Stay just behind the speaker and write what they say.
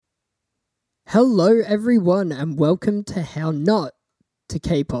Hello, everyone, and welcome to How Not to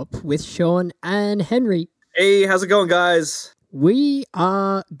K-Pop with Sean and Henry. Hey, how's it going, guys? We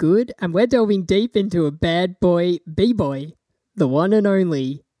are good, and we're delving deep into a bad boy, B-boy, the one and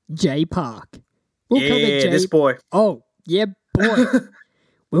only J Park. We'll cover this boy. Oh, yeah, boy.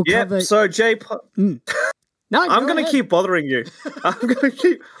 We'll cover. So J Park. No, I'm gonna keep bothering you.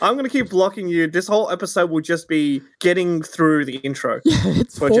 I'm gonna keep blocking you. This whole episode will just be getting through the intro. Yeah,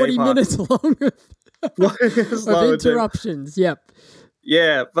 it's 40 minutes long of interruptions. Yep.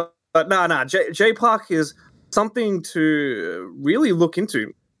 Yeah, but no. J Park is something to really look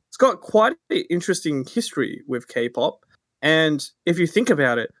into. It's got quite an interesting history with K-pop, and if you think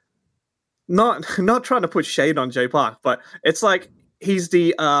about it, not trying to put shade on J Park, but it's like he's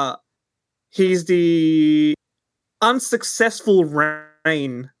the unsuccessful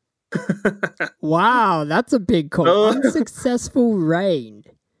reign. Wow, that's a big call. Unsuccessful reign.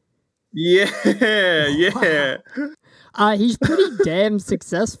 Yeah. Wow. He's pretty damn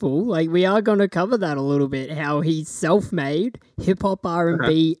successful. Like, we are going to cover that a little bit, how he's self-made, hip-hop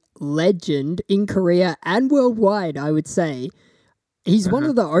R&B legend in Korea and worldwide, I would say. He's one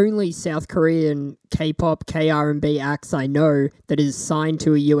of the only South Korean K-pop, K-R&B acts I know that is signed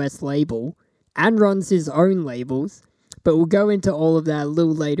to a US label and runs his own labels, but we'll go into all of that a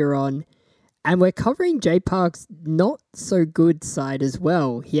little later on. And we're covering J Park's not so good side as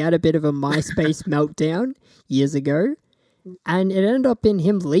well. He had a bit of a MySpace meltdown years ago, and it ended up in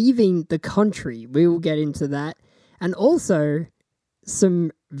him leaving the country. We will get into that. And also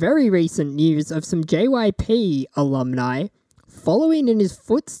some very recent news of some JYP alumni following in his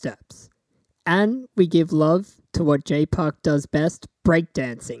footsteps. And we give love to what J Park does best,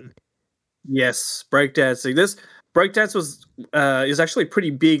 breakdancing. Yes, breakdancing. This breakdance is actually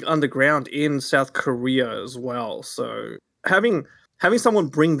pretty big underground in South Korea as well. So having someone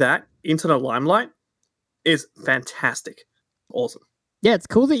bring that into the limelight is fantastic. Awesome. Yeah, it's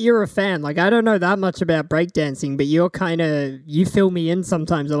cool that you're a fan. Like, I don't know that much about breakdancing, but you fill me in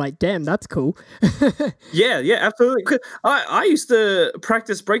sometimes. I'm like, damn, that's cool. Yeah, absolutely. I used to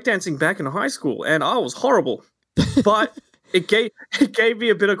practice breakdancing back in high school, and I was horrible. But it gave me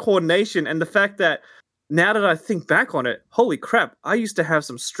a bit of coordination, and the fact that now that I think back on it, holy crap, I used to have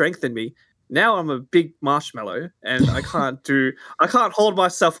some strength in me. Now I'm a big marshmallow, and I can't hold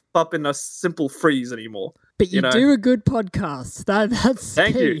myself up in a simple freeze anymore. But you do a good podcast. That's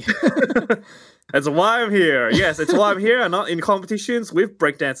Thank key. you. That's why I'm here. Yes, it's why I'm here and not in competitions with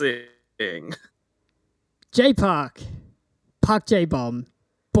breakdancing. J Park J-Bomb,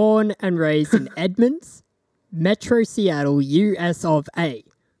 born and raised in Edmonds, Metro Seattle, US of A.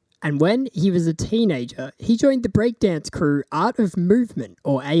 And when he was a teenager, he joined the breakdance crew Art of Movement,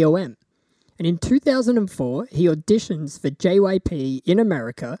 or AOM. And in 2004, he auditions for JYP in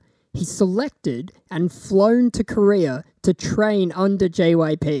America. He's selected and flown to Korea to train under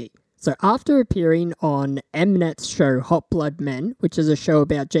JYP. So after appearing on Mnet's show Hot Blood Men, which is a show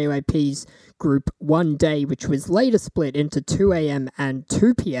about JYP's group One Day, which was later split into 2 a.m. and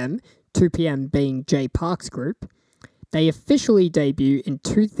 2 p.m., 2 p.m. being J Park's group, they officially debut in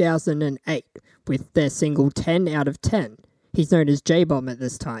 2008 with their single 10 out of 10. He's known as J-Bomb at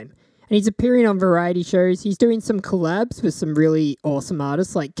this time. And he's appearing on variety shows. He's doing some collabs with some really awesome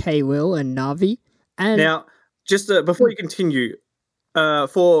artists like K-Will and Navi. And now, just before you continue,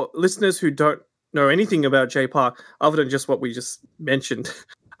 for listeners who don't know anything about J Park, other than just what we just mentioned,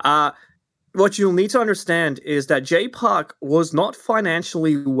 what you'll need to understand is that J Park was not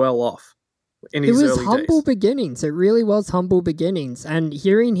financially well off in his early days. It was humble beginnings. It really was humble beginnings. And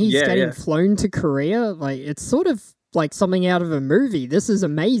hearing he's getting flown to Korea, like, it's sort of like something out of a movie. This is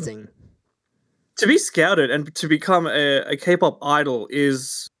amazing. To be scouted and to become a K-pop idol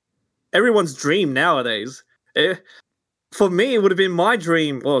is everyone's dream nowadays. For me, it would have been my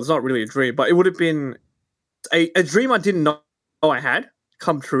dream. Well, it's not really a dream, but it would have been a dream I didn't know I had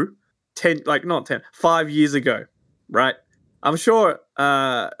come true 5 years ago, right? I'm sure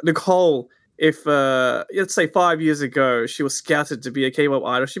Nicole, if let's say 5 years ago, she was scouted to be a K-pop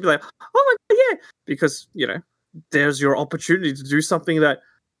idol, she'd be like, oh my God, yeah. Because, there's your opportunity to do something that,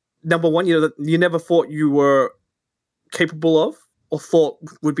 number one, you never thought you were capable of or thought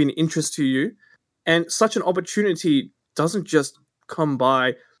would be an interest to you. And such an opportunity doesn't just come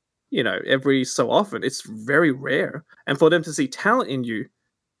by, every so often. It's very rare. And for them to see talent in you,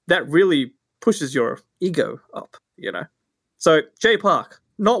 that really pushes your ego up, So J Park,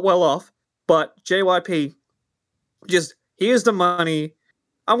 not well off, but JYP, just here's the money.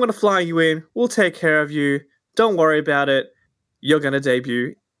 I'm going to fly you in. We'll take care of you. Don't worry about it. You're going to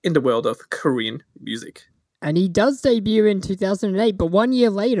debut in the world of Korean music. And he does debut in 2008, but 1 year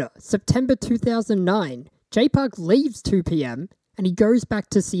later, September 2009, J-Park leaves 2PM and he goes back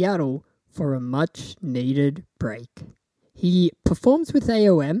to Seattle for a much-needed break. He performs with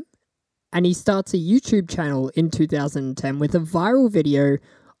AOM and he starts a YouTube channel in 2010 with a viral video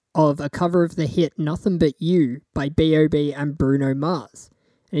of a cover of the hit Nothing But You by B.O.B. and Bruno Mars.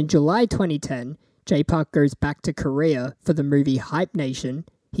 And in July 2010, J-Park goes back to Korea for the movie Hype Nation.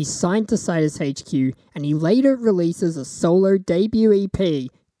 He's signed to Citus HQ, and he later releases a solo debut EP,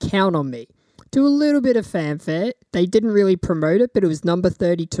 Count On Me. To a little bit of fanfare, they didn't really promote it, but it was number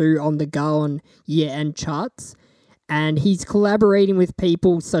 32 on the Gaon year-end charts. And he's collaborating with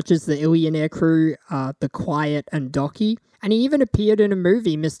people such as the Illionaire Crew, The Quiet, and Doki. And he even appeared in a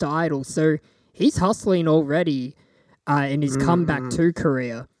movie, Mr. Idol, so he's hustling already in his comeback to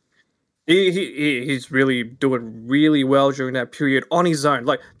Korea. He's really doing really well during that period on his own.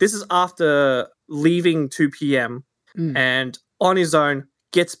 Like, this is after leaving 2PM and on his own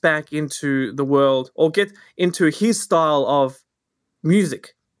gets back into the world or get into his style of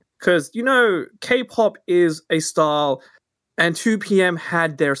music. Because, you know, K-pop is a style and 2PM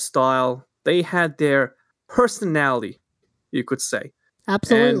had their style. They had their personality, you could say.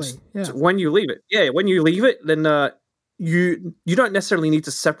 Absolutely. And when you leave it, then you don't necessarily need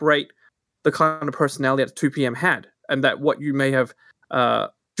to separate the kind of personality that 2PM had, and that what you may have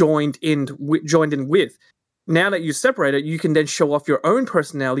joined in with. Now that you separate it, you can then show off your own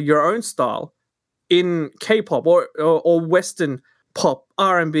personality, your own style in K-pop or Western pop,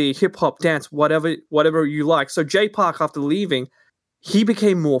 R&B, hip hop, dance, whatever you like. So J-Park, after leaving, he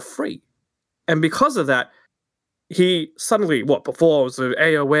became more free, and because of that, he suddenly performs with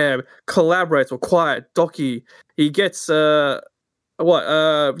AOM, collaborates with Quiet, Doki. He gets number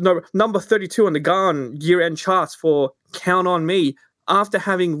 32 on the Gaon year-end charts for Count On Me after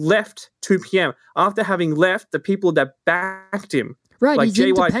having left 2PM, after having left the people that backed him. Right, like he's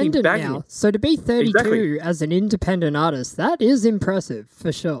JYP independent now. him. So to be 32 as an independent artist, that is impressive,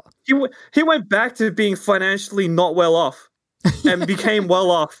 for sure. He went back to being financially not well off and became well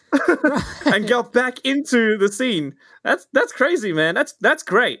off and got back into the scene. That's crazy, man. That's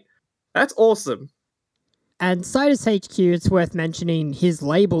great. That's awesome. And Citus HQ, it's worth mentioning his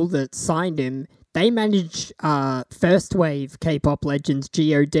label that signed him. They manage first wave K-pop legends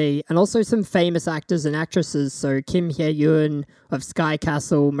G.O.D. and also some famous actors and actresses, so Kim Hye-yoon of Sky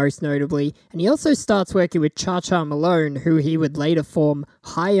Castle most notably. And he also starts working with Cha-Cha Malone, who he would later form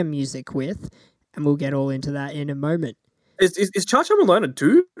Higher Music with, and we'll get all into that in a moment. Is Cha-Cha Malone a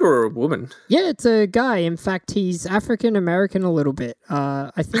dude or a woman? Yeah, it's a guy. In fact, he's African-American a little bit.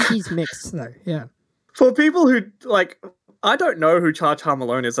 I think he's mixed, though, yeah. For people who, I don't know who Cha-Cha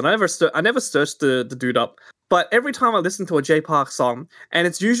Malone is, and I never searched the dude up, but every time I listen to a J-Park song, and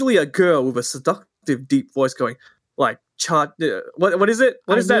it's usually a girl with a seductive, deep voice going, what is it?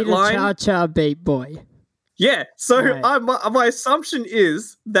 What is that line? Cha-Cha beat boy. Yeah, so right. My assumption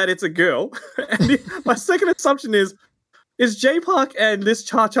is that it's a girl, and my second assumption is J-Park and this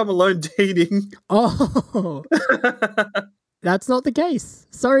Cha-Cha Malone dating? Oh, that's not the case.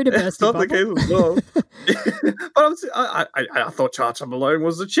 Sorry to best you. That's not the case at all. But I thought Cha-Cha Malone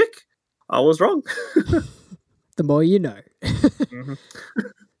was a chick. I was wrong. The more you know. Mm-hmm.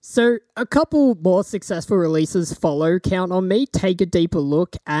 So a couple more successful releases follow Count On Me, Take a Deeper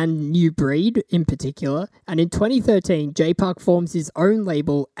Look, and New Breed in particular. And in 2013, J-Park forms his own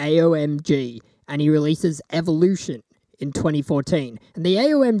label, AOMG, and he releases Evolution in 2014. And the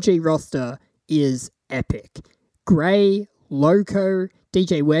AOMG roster is epic. Gray, Loco,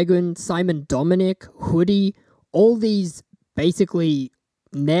 DJ Wegun, Simon Dominic, Hoodie, all these basically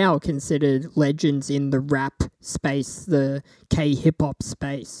now considered legends in the rap space, the K-hip-hop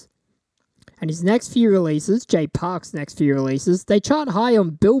space. And his next few releases, J-Park's next few releases, they chart high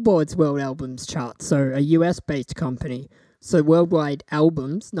on Billboard's World Albums chart, so a US-based company. So Worldwide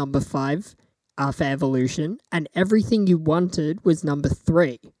Albums, number 5, for Evolution, and Everything You Wanted was number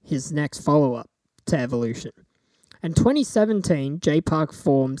 3, his next follow-up to Evolution. In 2017, J-Park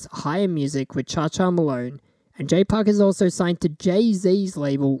forms Higher Music with Cha-Cha Malone, and J-Park is also signed to Jay-Z's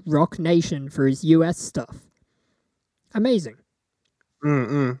label Rock Nation for his US stuff. Amazing.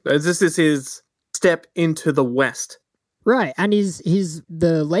 This is his step into the West. Right, and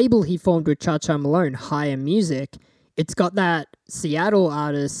the label he formed with Cha-Cha Malone, Higher Music, it's got that Seattle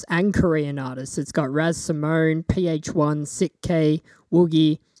artists and Korean artists. It's got Raz Simone, PH1, Sick K,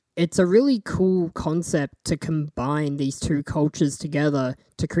 Woogie. It's a really cool concept to combine these two cultures together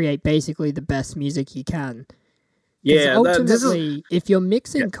to create basically the best music you can. Yeah, ultimately, if you're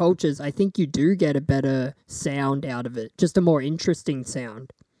mixing cultures, I think you do get a better sound out of it, just a more interesting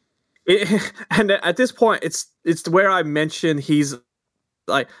sound. And at this point, it's where I mention he's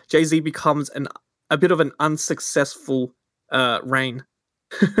like Jay-Z becomes a bit of an unsuccessful Rain.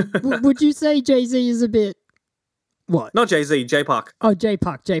 Would you say Jay-Z is a bit what? Not Jay-Z, J-Park. Oh,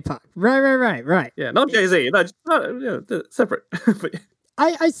 J-Park. Right. Yeah, not Jay-Z. No, they're separate. But,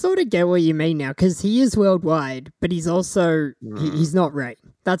 I sort of get what you mean now, because he is worldwide, but he's also he's not Rain.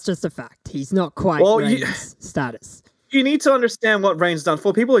 That's just a fact. He's not quite Rain's status. You need to understand what Rain's done.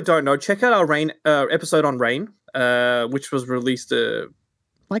 For people who don't know, check out our Rain episode on Rain, which was released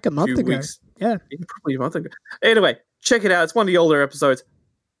like a month ago. Weeks. Yeah, probably a month ago. Anyway, check it out. It's one of the older episodes.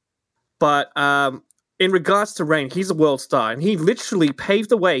 But in regards to Rain, he's a world star, and he literally paved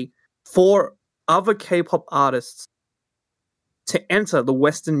the way for other K-pop artists to enter the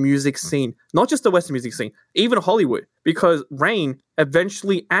Western music scene. Not just the Western music scene, even Hollywood, because Rain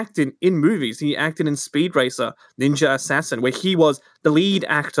eventually acted in movies. He acted in Speed Racer, Ninja Assassin, where he was the lead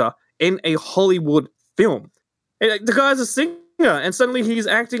actor in a Hollywood film. And the guy's a singer, and suddenly he's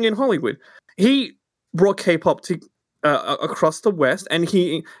acting in Hollywood. He brought K-pop to across the West, and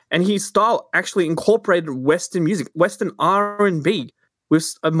his style actually incorporated Western music, Western R&B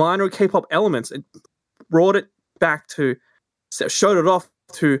with a minor K-pop elements. It brought it back to, showed it off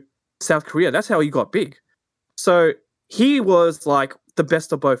to South Korea. That's how he got big. So he was like the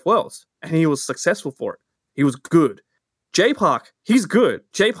best of both worlds, and he was successful for it. He was good. J-Park, he's good.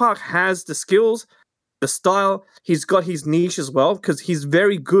 J-Park has the skills, the style. He's got his niche as well, because he's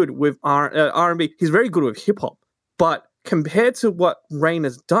very good with R&B. He's very good with hip-hop. But compared to what Rain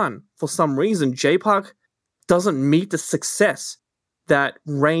has done, for some reason, J-Park doesn't meet the success that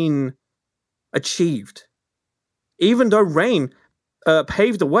Rain achieved. Even though Rain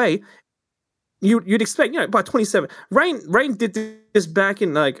paved the way, you'd expect, by 27, Rain did this back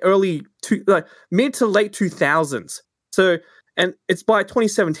in mid to late 2000s. So, and it's by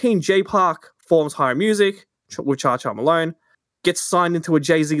 2017, J-Park forms Higher Music with Cha Cha Malone, gets signed into a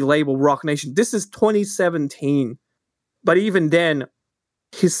Jay-Z label, Rock Nation. This is 2017. But even then,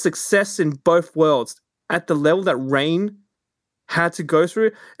 his success in both worlds, at the level that Rain had to go through,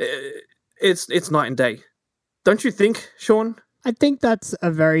 it's night and day. Don't you think, Sean? I think that's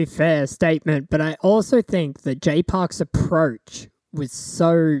a very fair statement, but I also think that J-Park's approach was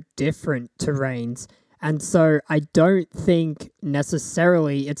so different to Rain's, and so I don't think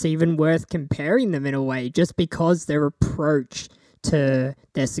necessarily it's even worth comparing them in a way, just because their approach to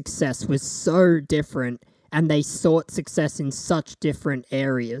their success was so different, and they sought success in such different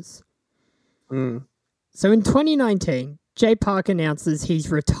areas. So in 2019, J-Park announces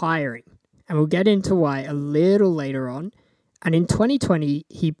he's retiring, and we'll get into why a little later on. And in 2020,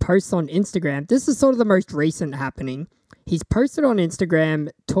 he posts on Instagram. This is sort of the most recent happening. He's posted on Instagram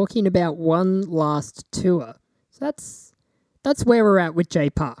talking about one last tour. So that's where we're at with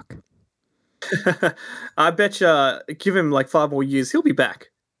J-Park. I bet you give him like 5 more years, he'll be back.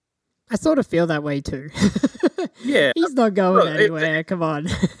 I sort of feel that way too. Yeah. He's not going anywhere. Come on.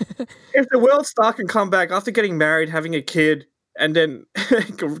 If the world star can come back after getting married, having a kid, and then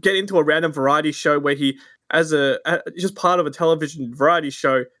get into a random variety show where he, as just part of a television variety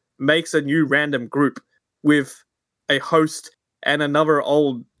show, makes a new random group with a host and another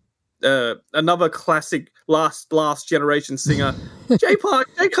another classic last generation singer.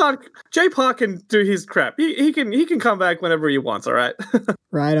 J-Park can do his crap. He can come back whenever he wants. All right.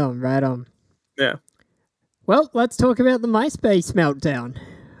 Right on. Yeah. Well, let's talk about the MySpace meltdown.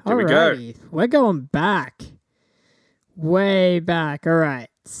 Here we go. We're going back. Way back. All right.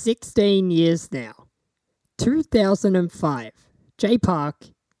 16 years now. 2005. J-Park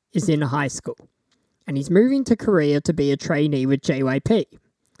is in high school, and he's moving to Korea to be a trainee with JYP.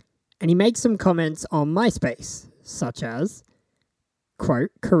 And he makes some comments on MySpace, such as,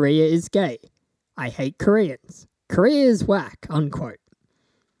 quote, "Korea is gay. I hate Koreans. Korea is whack," unquote.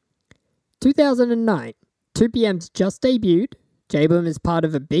 2009. 2PM's just debuted. J-Boom is part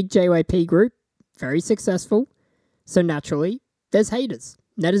of a big JYP group, very successful. So naturally, there's haters.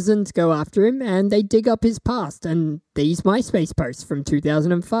 Netizens go after him and they dig up his past and these MySpace posts from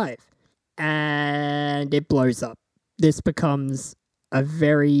 2005. And it blows up. This becomes a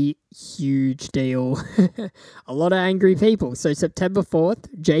very huge deal. A lot of angry people. So September 4th,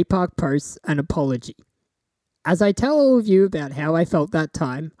 J-Park posts an apology. As I tell all of you about how I felt that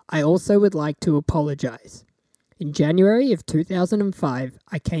time, I also would like to apologize. In January of 2005,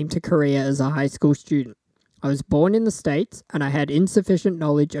 I came to Korea as a high school student. I was born in the States and I had insufficient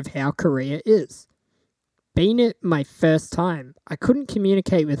knowledge of how Korea is. Being it my first time, I couldn't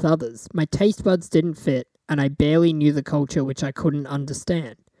communicate with others, my taste buds didn't fit, and I barely knew the culture which I couldn't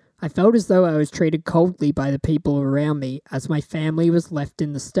understand. I felt as though I was treated coldly by the people around me as my family was left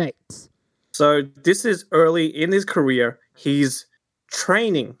in the States. So this is early in his career. He's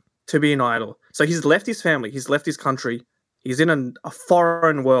training to be an idol. So he's left his family. He's left his country. He's in a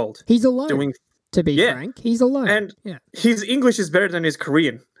foreign world. He's alone, to be frank. He's alone. And his English is better than his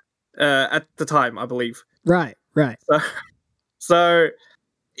Korean at the time, I believe. Right. So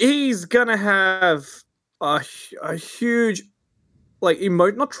he's going to have a huge, like,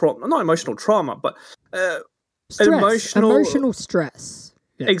 not emotional trauma, but emotional stress.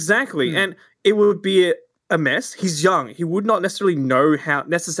 Yeah. Exactly. And it would be a mess. He's young. He would not necessarily know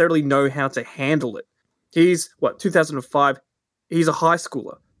how to handle it. He's 2005. He's a high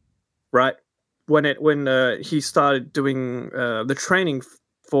schooler, right? When he started doing the training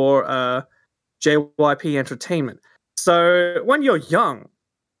for JYP Entertainment. So when you're young,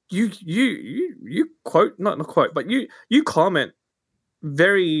 you quote, not quote, but you comment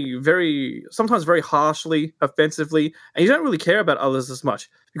very, very, sometimes very harshly, offensively, and you don't really care about others as much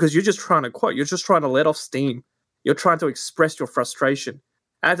because you're just trying to quote, you're just trying to let off steam. You're trying to express your frustration.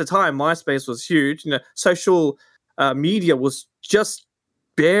 At the time, MySpace was huge. Social media was just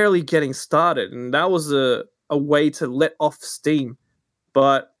barely getting started, and that was a way to let off steam.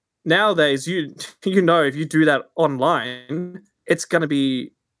 But nowadays, if you do that online, it's going to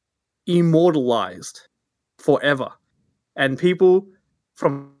be immortalized forever, and people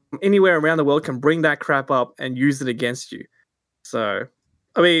from anywhere around the world can bring that crap up and use it against you. So,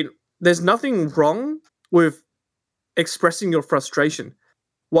 I mean, there's nothing wrong with expressing your frustration.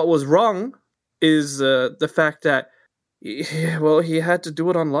 What was wrong is the fact that, he had to do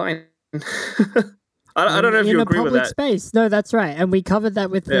it online. I don't know if you agree with that. In a public space. No, that's right. And we covered that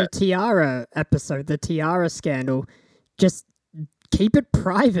with the Tiara episode, the Tiara scandal. Just keep it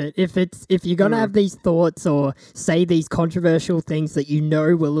private. If you're going to have these thoughts or say these controversial things that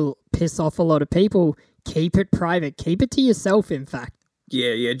will piss off a lot of people, keep it private. Keep it to yourself, in fact.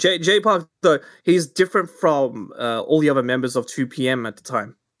 Yeah. J-Park, though, he's different from all the other members of 2PM at the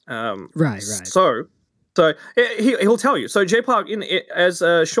time. Right. So he'll tell you. So J-Park, as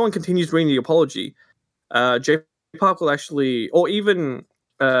Sean continues reading the apology, J-Park will actually, or even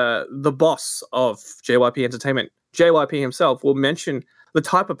the boss of JYP Entertainment, JYP himself, will mention the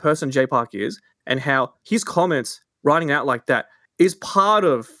type of person J-Park is and how his comments, writing out like that, is part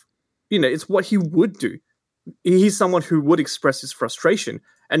of, it's what he would do. He's someone who would express his frustration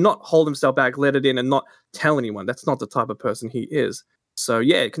and not hold himself back, let it in, and not tell anyone. That's not the type of person he is. So,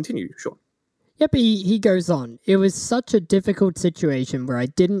 yeah, continue, Sean. Yep, he goes on. It was such a difficult situation where I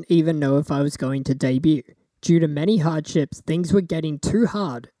didn't even know if I was going to debut. Due to many hardships, things were getting too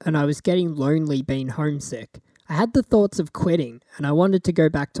hard, and I was getting lonely being homesick. I had the thoughts of quitting, and I wanted to go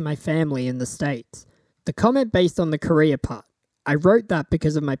back to my family in the States. The comment based on the career part. I wrote that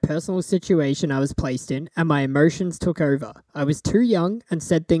because of my personal situation I was placed in, and my emotions took over. I was too young and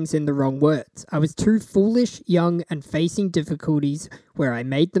said things in the wrong words. I was too foolish, young, and facing difficulties where I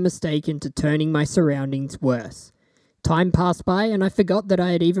made the mistake into turning my surroundings worse. Time passed by and I forgot that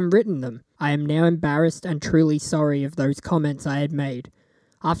I had even written them. I am now embarrassed and truly sorry of those comments I had made.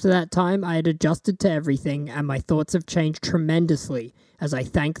 After that time, I had adjusted to everything and my thoughts have changed tremendously as I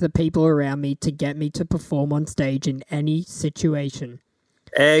thank the people around me to get me to perform on stage in any situation.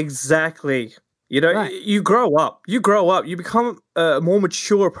 Exactly. Right. You grow up, you become a more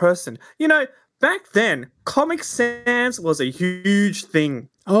mature person. Back then, Comic Sans was a huge thing.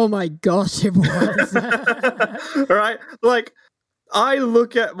 Oh my gosh, it was. Right? Like, I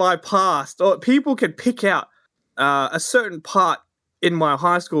look at my past, or people can pick out a certain part in my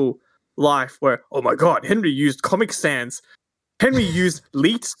high school life where, oh my god, Henry used Comic Sans. Henry used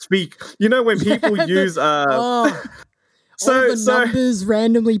Leet Speak. When people use all the numbers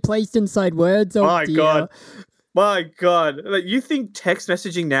randomly placed inside words. Oh my dear. My god. Like, you think text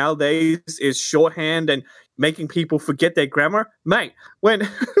messaging nowadays is shorthand and making people forget their grammar? Mate, when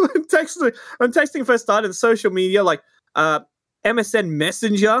texting first started, social media, like MSN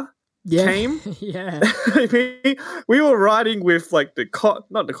Messenger came. Yeah. We were writing with like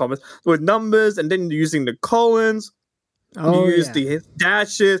not the commas, with numbers, and then using the colons. Oh, you use the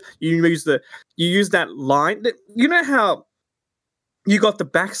dashes. You use that line. You know how you got the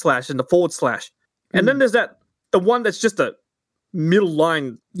backslash and the forward slash, and then there's the one that's just a middle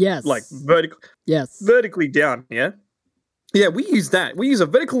line. Yes. Like vertical. Yes. Vertically down. Yeah. Yeah, we use that. We use a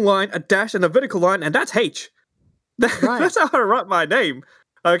vertical line, a dash, and a vertical line, and that's H. That's how I write my name.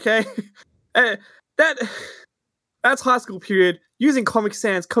 Okay, that's high school period. Using Comic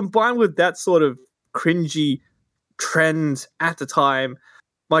Sans combined with that sort of cringy trend at the time.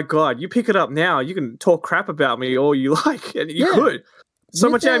 My God, you pick it up now, you can talk crap about me all you like, and you could. So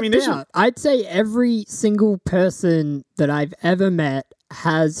much Without ammunition. doubt. I'd say every single person that I've ever met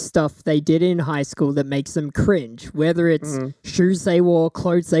has stuff they did in high school that makes them cringe. Whether it's shoes they wore,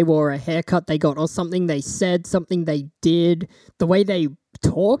 clothes they wore, a haircut they got, or something they said, something they did, the way they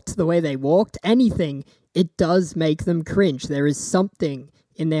talked, the way they walked, anything, it does make them cringe. There is something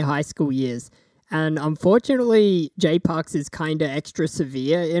in their high school years. And unfortunately, Jay Parks is kind of extra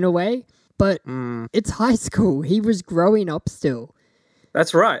severe in a way, but it's high school. He was growing up still.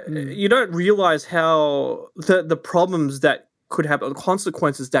 That's right. You don't realize how the problems that could happen, the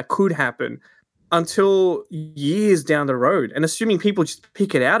consequences that could happen until years down the road, and assuming people just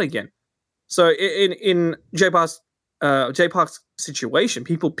pick it out again. So in Jay Park's situation,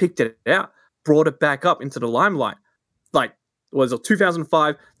 people picked it out, brought it back up into the limelight. Like, was it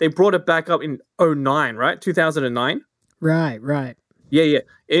 2005? They brought it back up in 2009, right? 2009? Right. Yeah.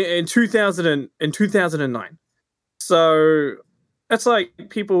 In 2009. So that's like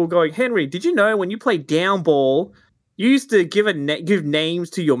people going, Henry, did you know when you play down ball, you used to give names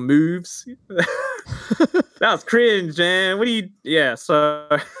to your moves? That was cringe, man. What do you... Yeah, so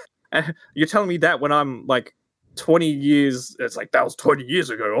you're telling me that when I'm like 20 years... It's like, that was 20 years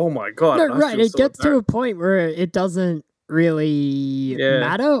ago. Oh my God. No, right. It gets to a point where it doesn't really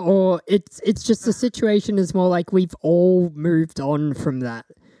matter, or it's just the situation is more like we've all moved on from that.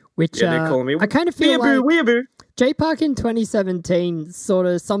 Which they're calling me I kind of feel like weeaboo. Jay Park in 2017 sort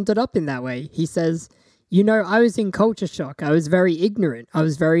of summed it up in that way. He says, I was in culture shock. I was very ignorant. I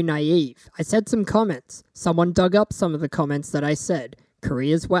was very naive. I said some comments. Someone dug up some of the comments that I said.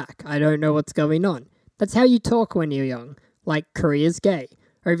 Korea's whack. I don't know what's going on. That's how you talk when you're young. Like, Korea's gay.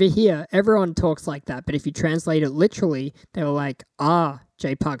 Over here, everyone talks like that, but if you translate it literally, they were like,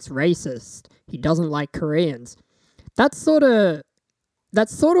 Jay Park's racist. He doesn't like Koreans. That's sort of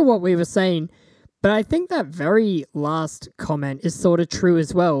what we were saying, but I think that very last comment is sort of true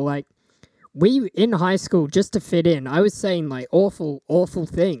as well. Like, we, in high school, just to fit in, I was saying, like, awful, awful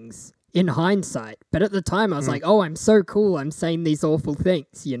things in hindsight, but at the time I was like, I'm so cool, I'm saying these awful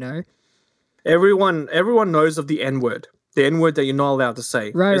things, Everyone knows of the N-word. The N-word that you're not allowed to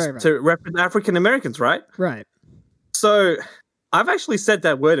say. Right. To represent African Americans, right? Right. So, I've actually said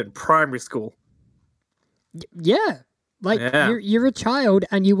that word in primary school. Yeah. Like, you're a child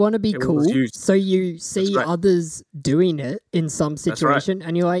and you want to be cool, so you see others doing it in some situation,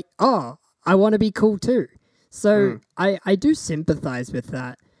 and you're like, I want to be cool too. So, I do sympathize with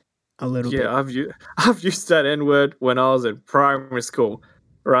that a little bit. Yeah, I've used that N-word when I was in primary school,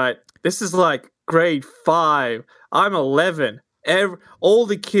 right? This is like grade 5. I'm 11. All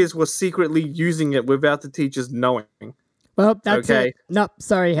the kids were secretly using it without the teachers knowing. Well, that's it. Nope,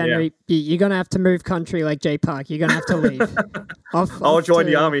 sorry, Henry. Yeah. You're going to have to move country like Jay Park. You're going to have to leave. I'll join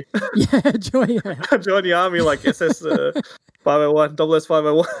the army. Yeah, join the army like SS 501, SS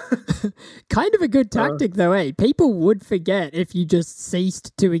 501. Kind of a good tactic, though, eh? People would forget if you just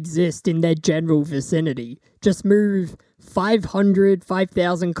ceased to exist in their general vicinity. Just move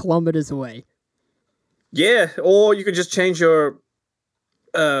 5,000 kilometers away. Yeah, or you could just change your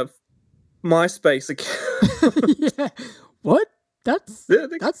MySpace account. Yeah. What? That's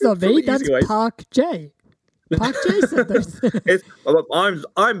not me. That's Park J. Park J said those things.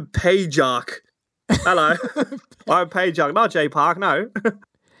 I'm Pajark. Hello. I'm Pajark, not J Park, no.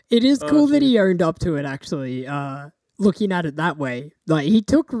 It is cool that he owned up to it, actually, looking at it that way. Like, he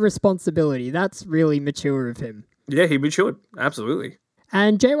took responsibility. That's really mature of him. Yeah, he matured. Absolutely.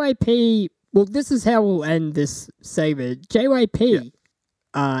 And JYP... Well, this is how we'll end this segment. JYP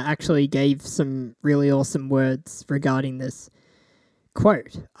actually gave some really awesome words regarding this.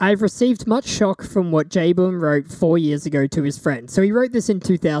 Quote, I've received much shock from what J-Boom wrote 4 years ago to his friend. So he wrote this in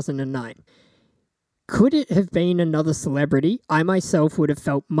 2009. Could it have been another celebrity? I myself would have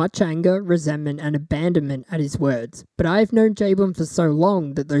felt much anger, resentment, and abandonment at his words. But I've known J-Boom for so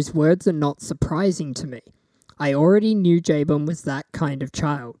long that those words are not surprising to me. I already knew J-Boom was that kind of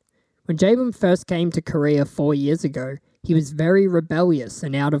child. When J-Boom first came to Korea 4 years ago, he was very rebellious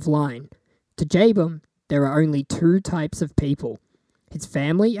and out of line. To J-Boom, there are only 2 types of people, his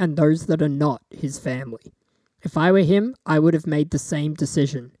family and those that are not his family. If I were him, I would have made the same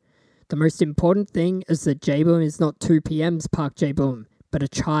decision. The most important thing is that J-Boom is not 2PM's Park J-Boom, but a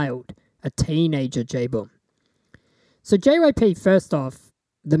child, a teenager J-Boom. So JYP, first off,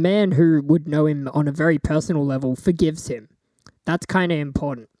 the man who would know him on a very personal level forgives him. That's kind of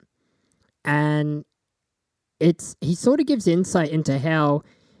important. And he sort of gives insight into how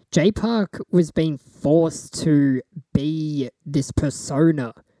J Park was being forced to be this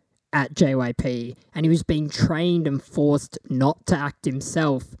persona at JYP, and he was being trained and forced not to act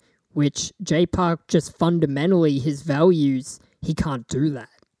himself, which J Park just fundamentally, his values, he can't do that.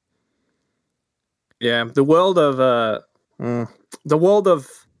 Yeah, the world of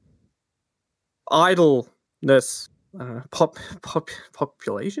idleness,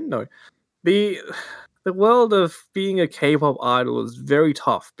 population. No, the the world of being a K-pop idol is very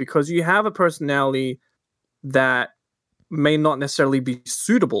tough because you have a personality that may not necessarily be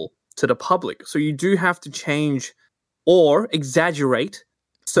suitable to the public. So you do have to change or exaggerate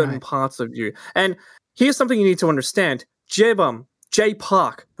certain parts of you. And here's something you need to understand. J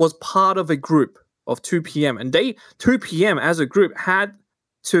Park was part of a group of 2PM, and 2PM as a group had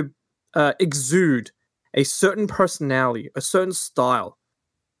to exude a certain personality, a certain style.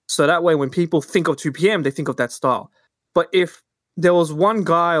 So that way when people think of 2PM, they think of that style. But if there was one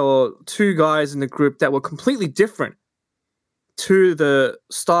guy or two guys in the group that were completely different to the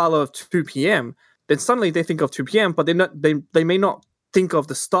style of 2PM, then suddenly they think of 2PM, but they may not think of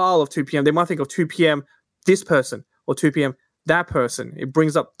the style of 2PM. They might think of 2PM this person or 2PM that person. It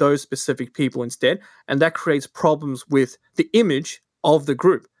brings up those specific people instead, and that creates problems with the image of the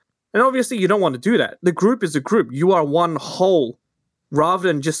group. And obviously you don't want to do that. The group is a group. You are one whole rather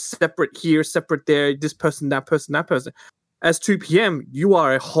than just separate here, separate there, this person, that person, that person. As 2PM, you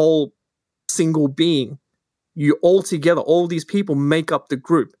are a whole single being. You all together, all these people make up the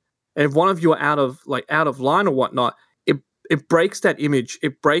group. And if one of you are out of line or whatnot, it breaks that image.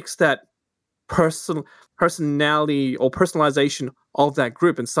 It breaks that personality or personalization of that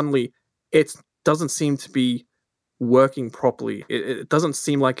group. And suddenly it doesn't seem to be working properly. It doesn't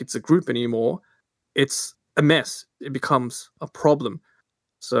seem like it's a group anymore. It's a mess. It becomes a problem.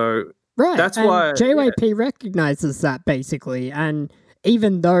 So that's why JYP recognizes that basically. And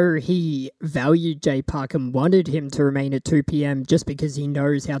even though he valued J Park and wanted him to remain at 2PM just because he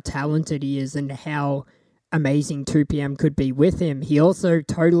knows how talented he is and how amazing 2PM could be with him, he also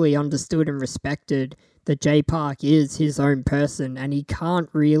totally understood and respected that J Park is his own person and he can't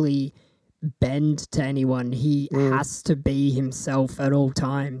really bend to anyone. He has to be himself at all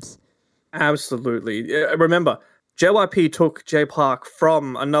times. Absolutely. Remember, JYP took J Park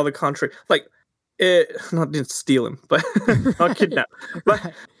from another country. Like, didn't steal him, but not kidnap.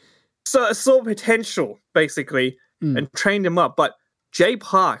 But so saw potential, basically, and trained him up. But J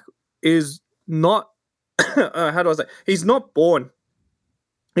Park is not, how do I say? He's not born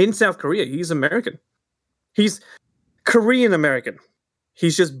in South Korea. He's American. He's Korean American.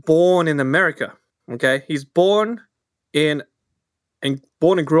 He's just born in America. Okay, he's born and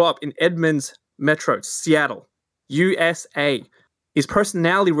grew up in Edmonds Metro, Seattle, USA. His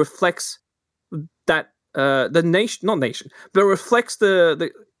personality reflects that reflects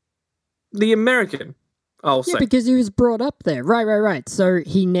the American. I'll say because he was brought up there. Right. So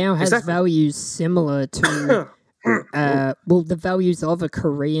he now has values similar to the values of a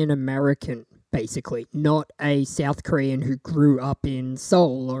Korean American, basically, not a South Korean who grew up in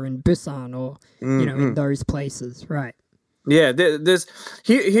Seoul or in Busan or in those places, right? Yeah,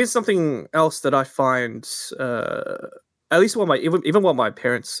 here's something else that I find, at least what my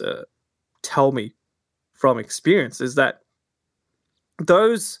parents tell me from experience, is that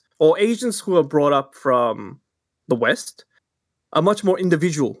those or Asians who are brought up from the West are much more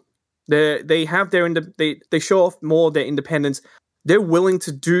individual. They have they show off more their independence. They're willing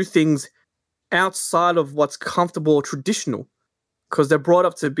to do things outside of what's comfortable or traditional because they're brought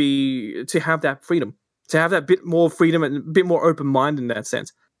up to have that freedom, to have that bit more freedom and a bit more open mind in that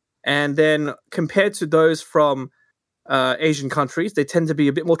sense. And then compared to those from Asian countries, they tend to be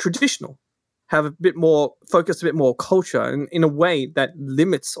a bit more traditional, have a bit more focus, a bit more culture, and in a way that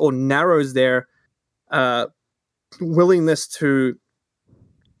limits or narrows their willingness to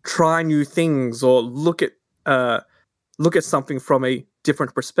try new things or look at something from a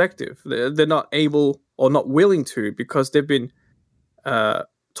different perspective. They're not able or not willing to because they've been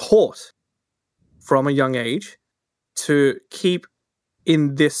taught from a young age to keep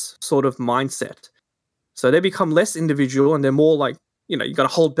in this sort of mindset. So they become less individual and they're more like, you got to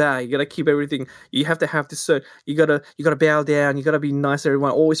hold back. You got to keep everything. You have to have this. You got to bow down. You got to be nice to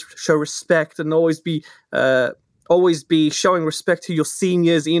everyone. Always show respect and always be showing respect to your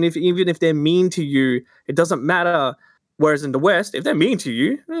seniors, even if they're mean to you. It doesn't matter. Whereas in the West, if they're mean to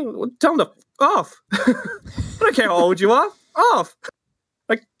you, tell them to off. I don't care how old you are. Off.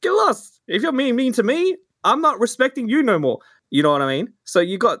 Like, get lost. If you're mean to me, I'm not respecting you no more. You know what I mean? So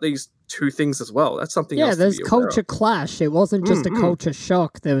you got these two things as well. That's something else. Yeah, there's culture clash. It wasn't just a culture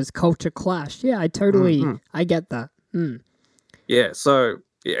shock. There was culture clash. Yeah, I get that. Yeah, so,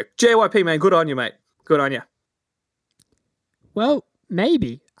 JYP, man, good on you, mate. Good on you. Well,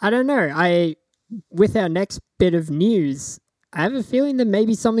 maybe. I don't know. With our next bit of news, I have a feeling that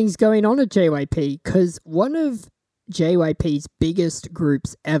maybe something's going on at JYP because one of JYP's biggest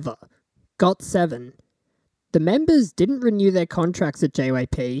groups ever, GOT7. The members didn't renew their contracts at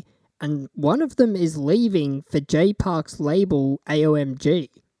JYP, and one of them is leaving for J Park's label AOMG.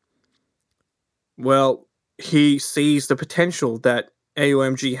 Well, he sees the potential that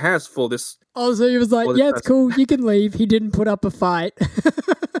AOMG has for this. Oh, so he was like, yeah, it's cool, you can leave. He didn't put up a fight.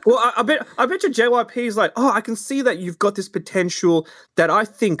 Well, I bet you JYP is like, oh, I can see that you've got this potential that I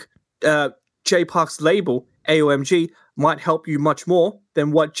think J Park's label, AOMG, might help you much more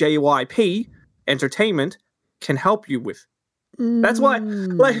than what JYP Entertainment can help you with. That's why,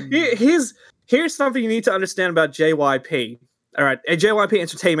 like, here's something you need to understand about JYP. All right, JYP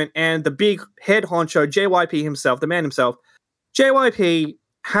Entertainment and the big head honcho, JYP himself, the man himself. JYP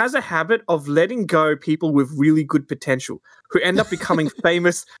has a habit of letting go people with really good potential who end up becoming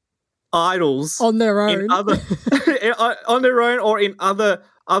famous idols on their own, in other, on their own, or in other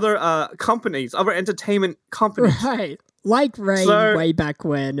companies, other entertainment companies. Right, like Rain way back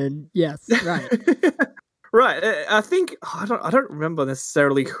when, and yes, right. Right. I think I don't remember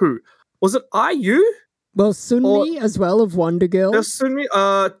necessarily who. Was it IU? Well, Sunmi as well of Wonder Girl. There's Sunmi,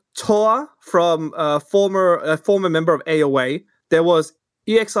 Toa from former member of AOA. There was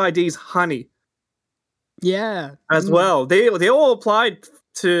EXID's Honey. Yeah. As well. They all applied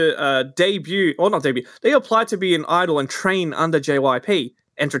to debut, or not debut. They applied to be an idol and train under JYP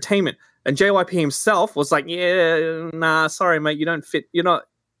Entertainment. And JYP himself was like, yeah, nah, sorry, mate, you don't fit. You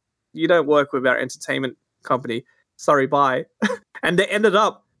don't work with our entertainment company. Sorry, bye. And they ended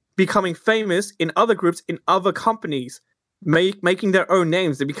up becoming famous in other groups, in other companies, making their own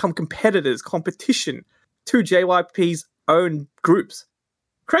names. They become competition to JYP's own groups.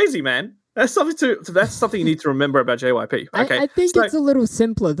 Crazy, man. That's something you need to remember about JYP. Okay. I think it's a little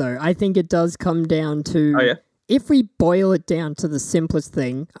simpler, though. I think it does come down to... Oh, yeah? If we boil it down to the simplest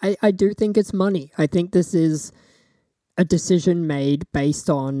thing, I do think it's money. I think this is a decision made based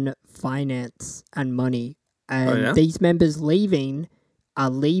on finance and money. And these members are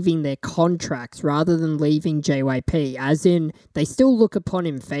leaving their contracts rather than leaving JYP. As in, they still look upon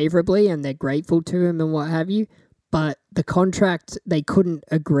him favorably and they're grateful to him and what have you. But the contract they couldn't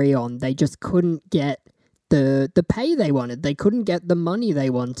agree on. They just couldn't get the pay they wanted. They couldn't get the money they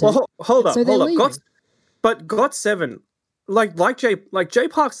wanted. Well, hold up. Leaving. But GOT7, like J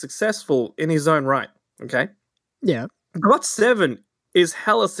Park's successful in his own right. Okay. Yeah. GOT7 is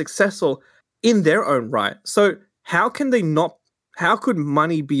hella successful in their own right. So how could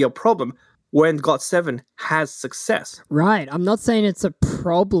money be a problem when GOT7 has success? Right. I'm not saying it's a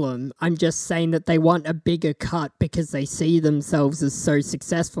problem. I'm just saying that they want a bigger cut because they see themselves as so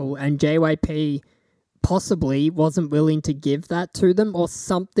successful, and JYP possibly wasn't willing to give that to them or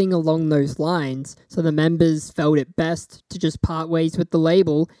something along those lines. So the members felt it best to just part ways with the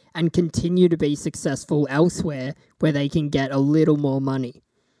label and continue to be successful elsewhere where they can get a little more money.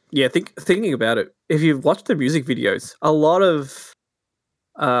 Yeah, thinking about it, if you've watched the music videos, a lot of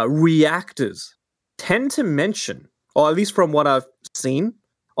reactors tend to mention, or at least from what I've seen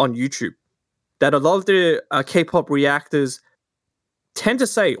on YouTube, that a lot of the K-pop reactors tend to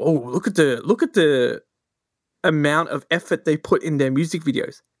say, "Oh, look at the amount of effort they put in their music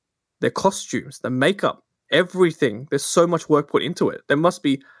videos, their costumes, the makeup, everything. There's so much work put into it. There must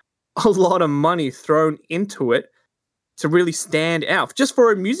be a lot of money thrown into it to really stand out just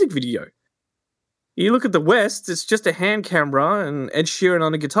for a music video." You look at the West, it's just a hand camera and Ed Sheeran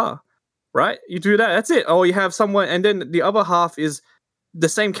on a guitar, right? You do that, that's it. Or you have someone, and then the other half is the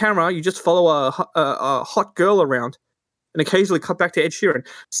same camera. You just follow a hot girl around and occasionally cut back to Ed Sheeran.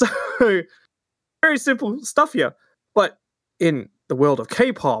 So very simple stuff here. But in the world of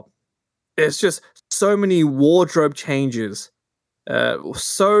K-pop, it's just so many wardrobe changes,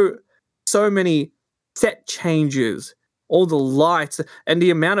 so many set changes, all the lights, and the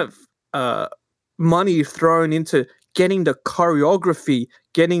amount of money thrown into getting the choreography,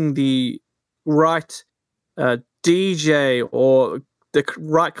 getting the right DJ or the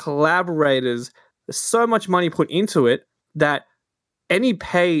right collaborators. There's so much money put into it that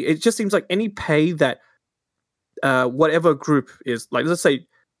it just seems like any pay that whatever group is, like let's say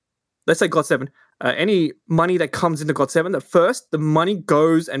GOT7, any money that comes into GOT7, at first the money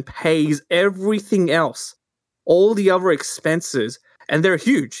goes and pays everything else, all the other expenses, and they're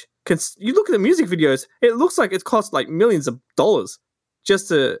huge. You look at the music videos, it looks like it costs like millions of dollars just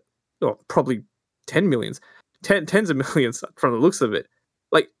to, or probably tens of millions from the looks of it.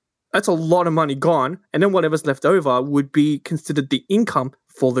 Like, that's a lot of money gone, and then whatever's left over would be considered the income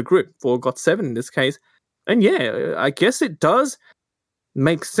for the group, for GOT7 in this case. And yeah, I guess it does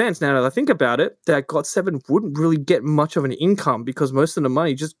make sense now that I think about it, that GOT7 wouldn't really get much of an income because most of the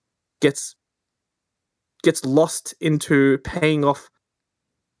money just gets gets lost into paying off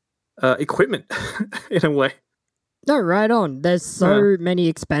equipment in a way. No, right on. There's so many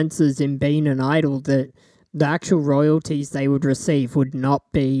expenses in being an idol that the actual royalties they would receive would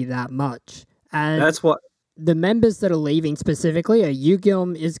not be that much. And That's what. the members that are leaving specifically are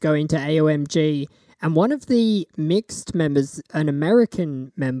Yugyeom is going to AOMG, and one of the mixed members, an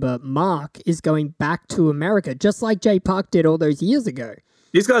American member, Mark, is going back to America, just like Jay Park did all those years ago.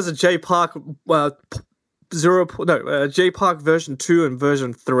 These guys are J Park J Park version 2 and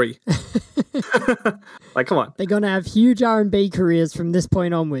version 3. Like, come on. They're going to have huge R&B careers from this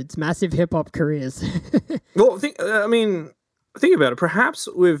point onwards, massive hip-hop careers. Well, think about it. Perhaps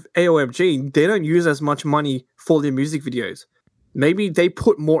with AOMG, they don't use as much money for their music videos. Maybe they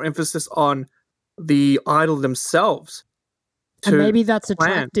put more emphasis on the idol themselves. And maybe that's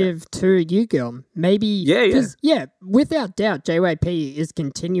attractive to Yugyeom. Maybe, yeah, without doubt, JYP is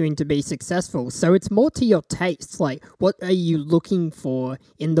continuing to be successful. So it's more to your taste. Like, what are you looking for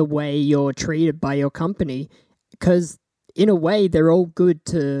in the way you're treated by your company? Because in a way, they're all good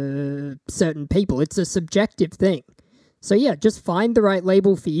to certain people. It's a subjective thing. So yeah, just find the right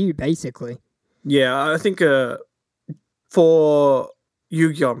label for you, basically. Yeah, I think for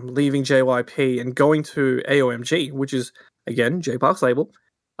Yugyeom leaving JYP and going to AOMG, which is again J Park's label,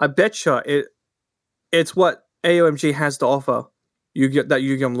 I betcha it's what AOMG has to offer. That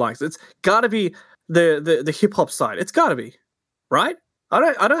Yugyeom likes. It's got to be the hip hop side. It's got to be, right?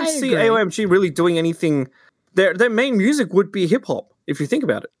 I don't see agree. AOMG really doing anything. Their main music would be hip hop if you think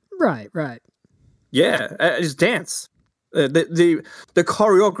about it. Right. Yeah, it's dance. The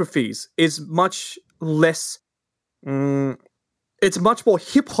choreographies is much less. It's much more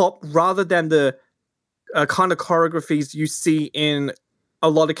hip hop rather than the kind of choreographies you see in a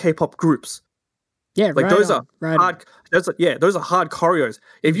lot of K-pop groups. Yeah, like right those on, are hard. Those are hard choreos.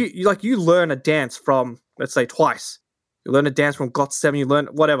 If you learn a dance from, let's say, Twice, you learn a dance from GOT7, you learn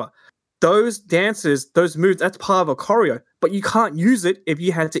whatever. Those dances, those moves, that's part of a choreo, but you can't use it if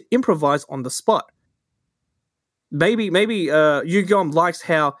you had to improvise on the spot. Maybe Yugyeom likes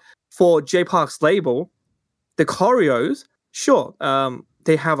how for J Park's label, the choreos, sure,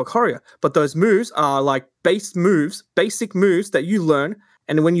 they have a choreo, but those moves are like basic moves that you learn,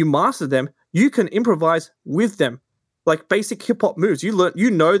 and when you master them, you can improvise with them, like basic hip hop moves. You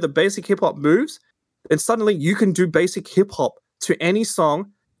know the basic hip hop moves, and suddenly you can do basic hip hop to any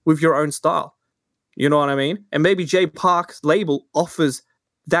song with your own style. You know what I mean? And maybe J Park's label offers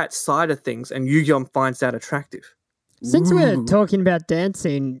that side of things, and Yugyeom finds that attractive. Since we're talking about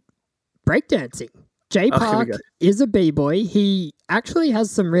dancing, breakdancing. J Park is a b-boy. He actually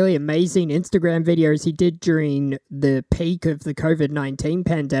has some really amazing Instagram videos he did during the peak of the COVID-19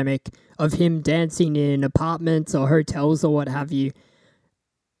 pandemic of him dancing in apartments or hotels or what have you,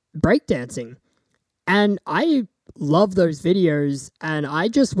 breakdancing. And I love those videos, and I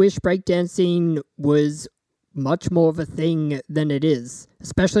just wish breakdancing was much more of a thing than it is,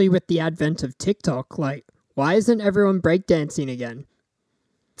 especially with the advent of TikTok. Like, why isn't everyone breakdancing again?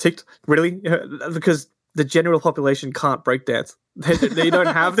 TikTok, really? Because the general population can't breakdance. They don't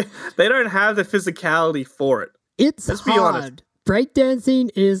have the physicality for it. It's hard. Be honest. Breakdancing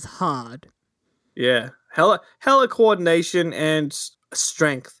is hard. Yeah, hella coordination and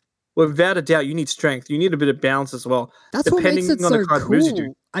strength. Without a doubt, you need strength. You need a bit of balance as well. That's what makes it so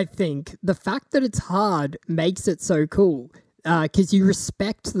cool. I think the fact that it's hard makes it so cool because you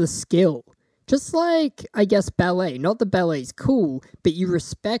respect the skill. Just like, I guess, ballet. Not that ballet's cool, but you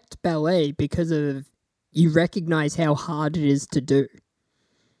respect ballet because of you recognize how hard it is to do.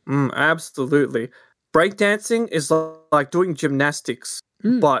 Absolutely. Breakdancing is like doing gymnastics,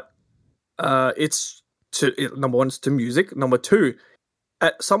 but it's number one, it's to music. Number two,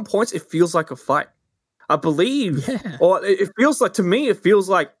 at some points, it feels like a fight. I believe, or it feels like, to me, it feels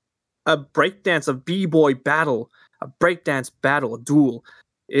like a breakdance, a b-boy battle, a breakdance battle, a duel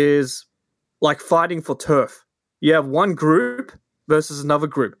is like fighting for turf. You have one group versus another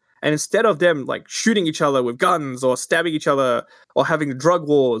group. And instead of them like shooting each other with guns or stabbing each other or having drug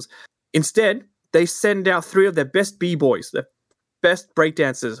wars, instead, they send out 3 of their best b-boys, their best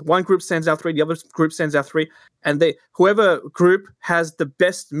breakdancers. One group sends out 3, the other group sends out 3. And whoever group has the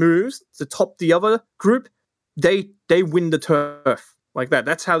best moves to top the other group, they win the turf. Like that.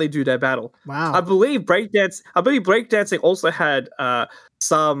 That's how they do their battle. Wow. I believe breakdancing also had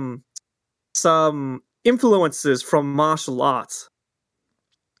some influences from martial arts.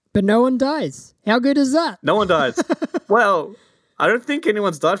 But no one dies. How good is that? No one dies. Well, I don't think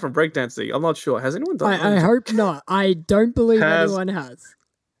anyone's died from breakdancing. I'm not sure. Has anyone died? I hope not. I don't believe anyone has.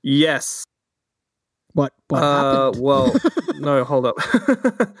 Yes. What happened? Well, no, hold up.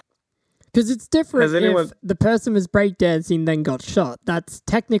 Because it's different Has anyone- if the person was breakdancing then got shot. That's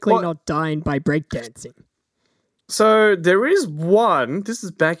technically What? not dying by breakdancing. So there is one. This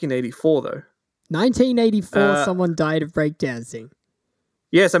is back in 84, though. 1984, someone died of breakdancing.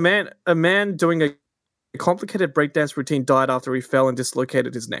 Yes, a man doing a complicated breakdance routine died after he fell and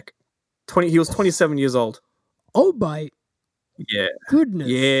dislocated his neck. He was 27 years old. Oh my Yeah. goodness.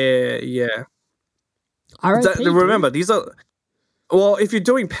 Yeah. R.I.P., Remember, these are... Well, if you're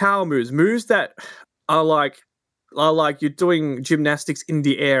doing power moves that are like you're doing gymnastics in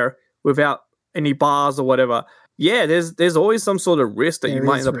the air without any bars or whatever, yeah, there's always some sort of risk that you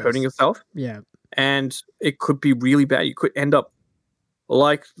might end up hurting yourself. Yeah. And it could be really bad. You could end up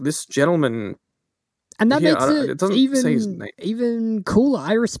like this gentleman. And that makes it doesn't say his name. even cooler.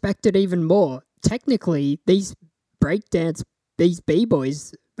 I respect it even more. Technically, these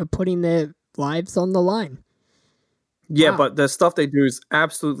B-boys are putting their lives on the line. Yeah, Wow. but the stuff they do is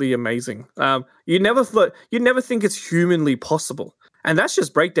absolutely amazing. You never think it's humanly possible, and that's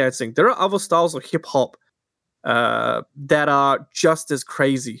just breakdancing. There are other styles of hip hop that are just as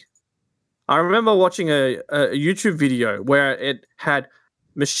crazy. I remember watching a YouTube video where it had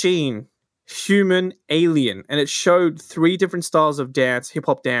machine, human, alien, and it showed 3 different styles of dance, hip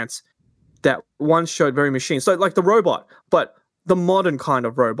hop dance. That one showed very machine, so like the robot, but the modern kind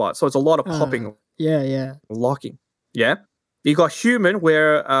of robot. So it's a lot of popping, Yeah. locking. Yeah. You got human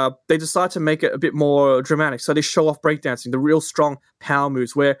where they decide to make it a bit more dramatic. So they show off breakdancing, the real strong power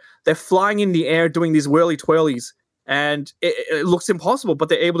moves where they're flying in the air doing these whirly twirlies and it looks impossible, but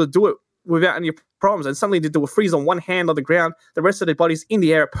they're able to do it without any problems. And suddenly they do a freeze on one hand on the ground, the rest of their body's in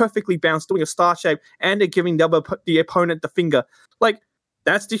the air, perfectly bounced, doing a star shape, and they're giving the opponent the finger. Like,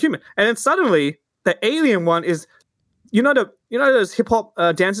 that's the human. And then suddenly the alien one is, those hip hop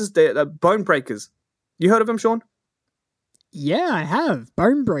dancers, the bone breakers. You heard of them, Sean? Yeah, I have.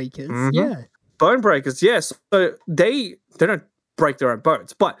 Bone breakers. Mm-hmm. Yeah. Bone breakers, yes. So they don't break their own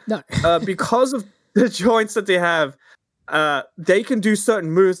bones, but No. because of the joints that they have, they can do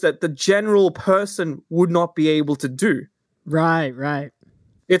certain moves that the general person would not be able to do. Right.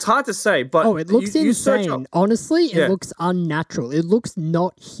 It's hard to say, but it looks insane. Honestly, it Yeah. looks unnatural. It looks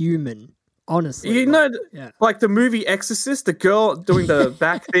not human. Honestly. Like the movie Exorcist, the girl doing the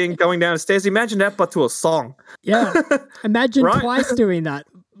back thing, going down the stairs. Imagine that, but to a song. Yeah. Imagine Right? twice doing that.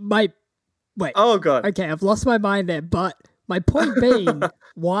 Wait. Oh, God. Okay, I've lost my mind there. But my point being,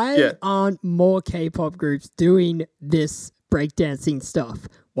 why aren't more K-pop groups doing this breakdancing stuff?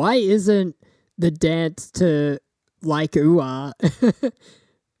 Why isn't the dance to Like Ooh Ah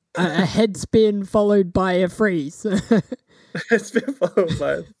a head spin followed by a freeze? It's been followed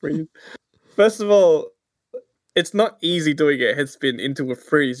by a freeze. First of all, it's not easy doing a head spin into a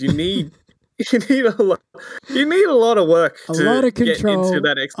freeze. You need a lot. You need a lot of work A lot of control, get into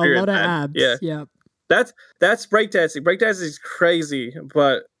that experience. a lot of man. abs. Yeah. That's breakdancing. Breakdancing is crazy,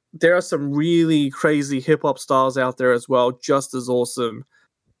 but there are some really crazy hip hop styles out there as well, just as awesome.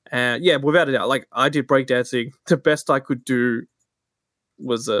 And yeah, without a doubt, like I did breakdancing. The best I could do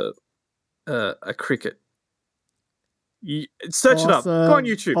was a cricket. Search it up. Go on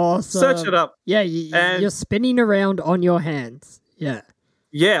YouTube. Awesome. Search it up. Yeah, you're spinning around on your hands. Yeah.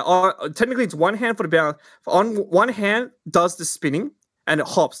 Yeah, technically it's one hand for the balance. On one hand does the spinning and it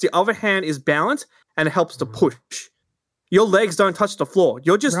hops. The other hand is balanced and it helps to push. Your legs don't touch the floor.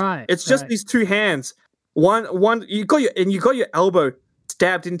 You're just it's just these two hands. One you got your elbow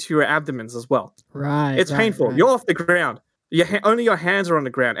stabbed into your abdomens as well. Right. It's painful. Right. You're off the ground. Only your hands are on the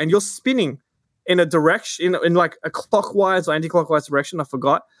ground and you're spinning in a direction in like a clockwise or anti-clockwise direction, I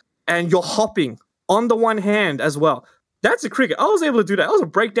forgot. And you're hopping on the one hand as well. That's a cricket. I was able to do that. That was a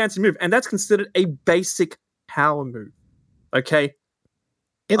breakdancing move, and that's considered a basic power move. Okay?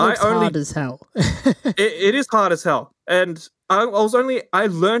 It looks hard as hell. it is hard as hell. And I was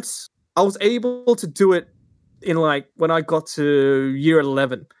able to do it in like when I got to year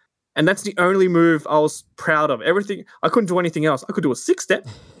 11. And that's the only move I was proud of. Everything, I couldn't do anything else. I could do a 6-step.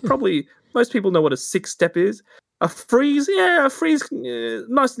 Probably most people know what a 6-step is. A freeze,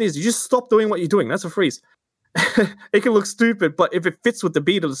 nice and easy. You just stop doing what you're doing. That's a freeze. It can look stupid, but if it fits with the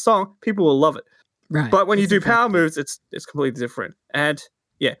beat of the song, people will love it. Right. But when you do power moves, it's completely different. And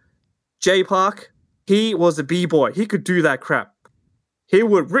yeah, Jay Park, he was a b-boy. He could do that crap. He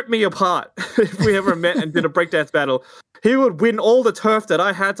would rip me apart if we ever met and did a breakdance battle. He would win all the turf that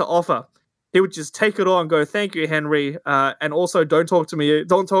I had to offer. He would just take it all and go, "Thank you, Henry," and also don't talk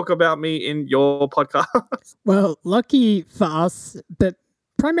about me in your podcast. Well, lucky for us, but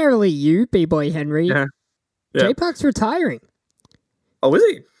primarily you, B-boy Henry. Yeah. Jay Park's retiring. Oh, is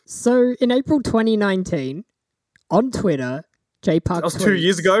he? So in April 2019, on Twitter, Jay Park. That was 2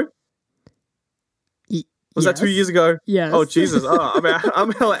 years ago. Was that 2 years ago? Yes. Oh, Jesus. Oh,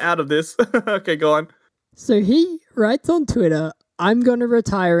 I'm hella out of this. Okay, go on. So he writes on Twitter, I'm going to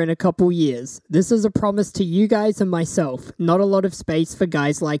retire in a couple years. This is a promise to you guys and myself. Not a lot of space for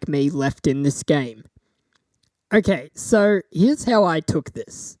guys like me left in this game. Okay, so here's how I took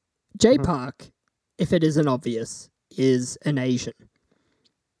this. J Park, if it isn't obvious, is an Asian.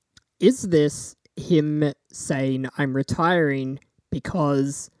 Is this him saying, I'm retiring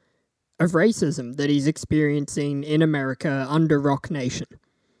because of racism that he's experiencing in America under Rock Nation?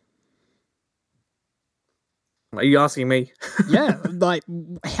 Are you asking me? Yeah, like,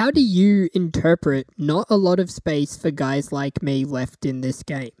 how do you interpret not a lot of space for guys like me left in this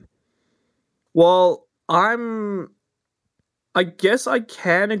game? Well, I guess I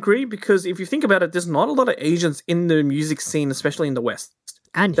can agree, because if you think about it, there's not a lot of Asians in the music scene, especially in the West,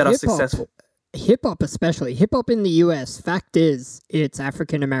 And that are hip-hop, successful. Hip-hop especially. Hip-hop in the US, fact is, it's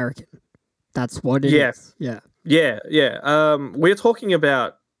African-American. That's what it is. Yeah. Yeah. We're talking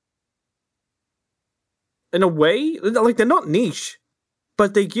about, in a way, like, they're not niche,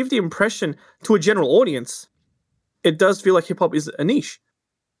 but they give the impression to a general audience. It does feel like hip hop is a niche,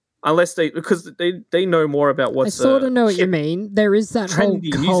 unless because they know more about what's. I sort of know what you mean. There is that whole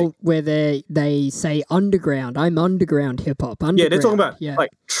trendy cult where they say underground. I'm underground hip hop. Yeah, they're talking about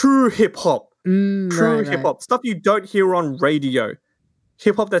like true hip hop, true hip hop stuff you don't hear on radio.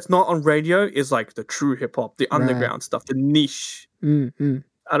 Hip hop that's not on radio is like the true hip hop, the underground stuff, the niche.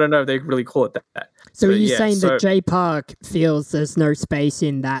 I don't know if they really call it that. So are you saying that J Park feels there's no space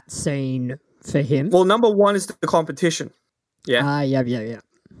in that scene for him? Well, number one is the competition. Yeah. Yeah.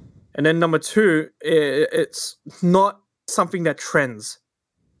 And then number two, it's not something that trends.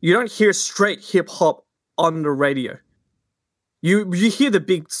 You don't hear straight hip hop on the radio. You hear the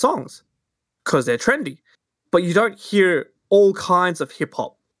big songs because they're trendy, but you don't hear all kinds of hip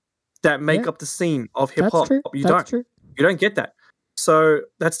hop that make up the scene of hip hop. You don't get that. So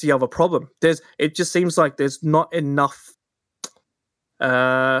that's the other problem. It just seems like there's not enough,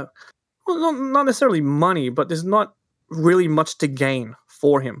 well, not necessarily money, but there's not really much to gain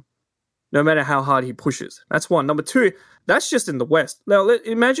for him, no matter how hard he pushes. That's one. Number two, that's just in the West. Now,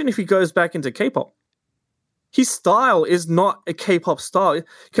 imagine if he goes back into K-pop. His style is not a K-pop style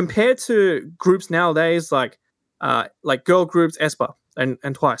compared to groups nowadays, like girl groups, aespa and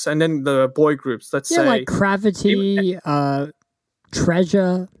Twice, and then the boy groups. Let's say like Gravity,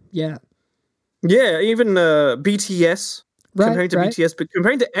 Treasure, yeah, even BTS. Comparing to BTS, but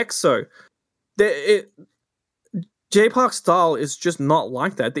comparing to EXO, J Park's style is just not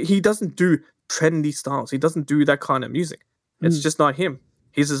like that. He doesn't do trendy styles. He doesn't do that kind of music. It's just not him.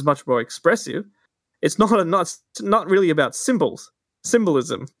 He's as much more expressive. It's not really about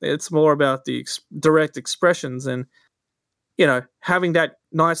symbolism. It's more about the direct expressions and, having that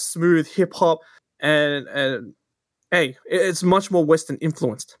nice smooth hip hop and hey, it's much more Western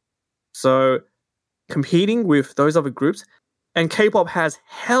influenced. So competing with those other groups, and K-pop has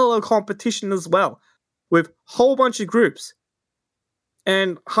hella competition as well, with a whole bunch of groups,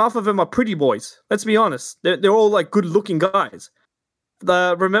 and half of them are pretty boys. Let's be honest, they're all like good-looking guys.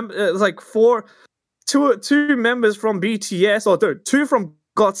 Remember, it's like two members from BTS, or two from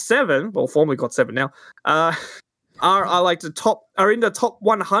GOT7, well, formerly GOT7 now, are like are in the top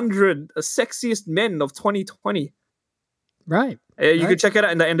 100 sexiest men of 2020. Right. You can check it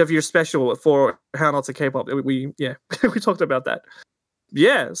out in the end of year special for How Not to K-pop. We talked about that.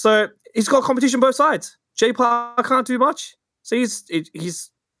 Yeah, so he's got competition both sides. J Park can't do much, so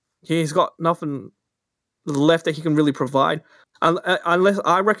he's got nothing left that he can really provide. Unless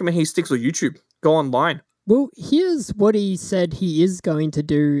I recommend he sticks with YouTube. Go online. Well, here's what he said he is going to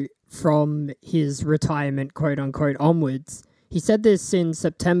do from his retirement, quote unquote, onwards. He said this in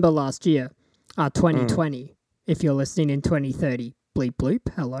September last year, 2020. If you're listening in 2030, bleep bloop,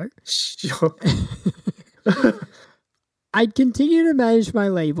 hello. Sure. I'd continue to manage my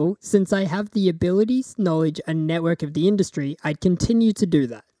label. Since I have the abilities, knowledge, and network of the industry, I'd continue to do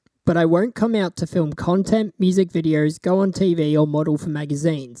that. But I won't come out to film content, music videos, go on TV, or model for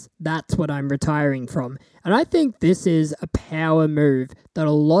magazines. That's what I'm retiring from. And I think this is a power move that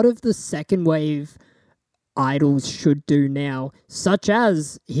a lot of the second wave idols should do now, such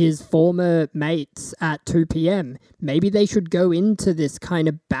as his former mates at 2PM. Maybe they should go into this kind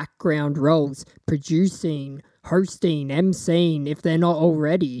of background roles, producing, hosting, emceeing, if they're not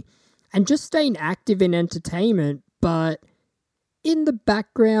already, and just staying active in entertainment, but in the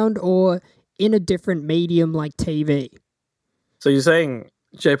background or in a different medium like TV. So you're saying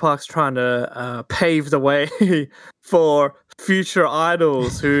J Park's trying to pave the way for future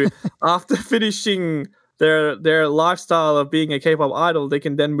idols who, after finishing their lifestyle of being a K-pop idol, they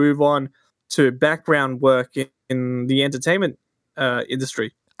can then move on to background work in the entertainment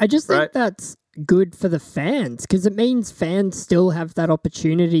industry. I just think right? that's good for the fans because it means fans still have that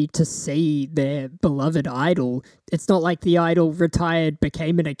opportunity to see their beloved idol. It's not like the idol retired,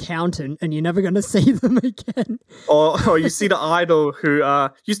 became an accountant, and you're never going to see them again. Or you see the idol who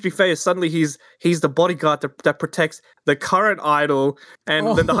used to be famous. Suddenly he's the bodyguard that protects the current idol,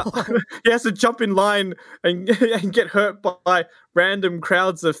 and then he has to jump in line and get hurt by random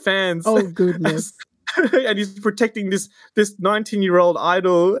crowds of fans. Oh, goodness. And he's protecting this 19-year-old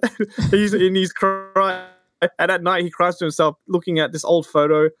idol. he's crying, and at night he cries to himself, looking at this old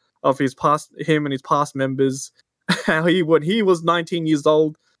photo of him and his past members. How when he was 19 years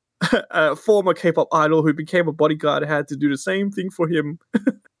old, a former K-pop idol who became a bodyguard had to do the same thing for him.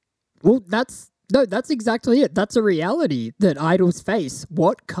 Well, that's exactly it. That's a reality that idols face.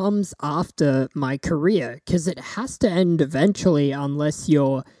 What comes after my career? Because it has to end eventually, unless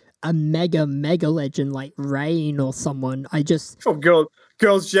you're a mega legend like Rain or someone. From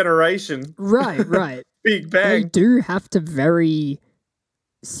Girls' Generation. Right. Big Bang. They do have to very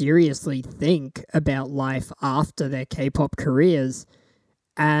seriously think about life after their K-pop careers.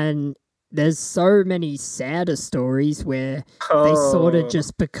 And there's so many sadder stories where they sort of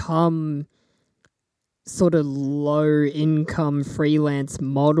just become sort of low-income freelance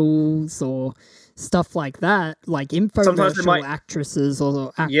models or stuff like that, like infomercial actresses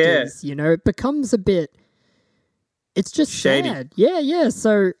or actors, it becomes a bit, it's just shady. sad. Yeah.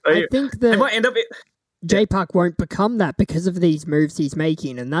 So I think that might end up J-Park won't become that because of these moves he's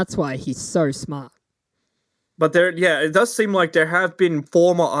making, and that's why he's so smart. But it does seem like there have been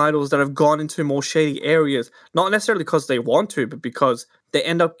former idols that have gone into more shady areas, not necessarily because they want to, but because they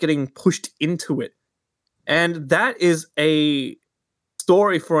end up getting pushed into it. And that is a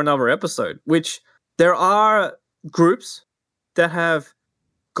story for another episode, which there are groups that have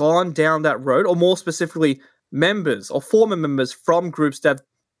gone down that road, or more specifically, members or former members from groups that have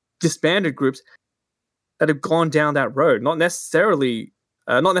disbanded groups that have gone down that road, not necessarily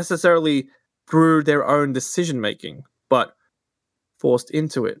through their own decision making, but forced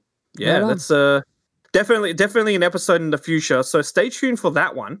into it. Yeah, right that's definitely an episode in the future. So stay tuned for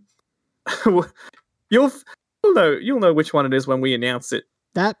that one. You'll know which one it is when we announce it.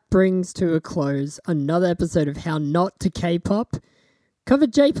 That brings to a close another episode of How Not to K-Pop.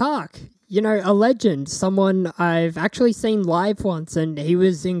 Covered J-Park, a legend, someone I've actually seen live once, and he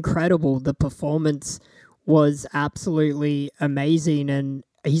was incredible. The performance was absolutely amazing, and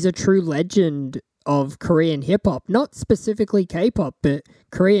he's a true legend of Korean hip-hop. Not specifically K-pop, but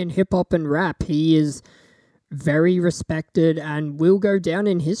Korean hip-hop and rap. He is very respected and will go down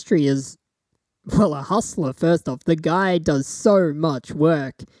in history as, well, a hustler, first off. The guy does so much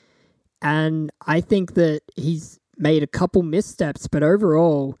work, and I think that he's made a couple missteps, but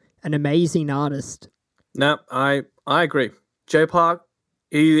overall, an amazing artist. No, I agree. J-Park,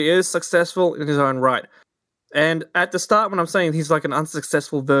 he is successful in his own right. And at the start, when I'm saying he's like an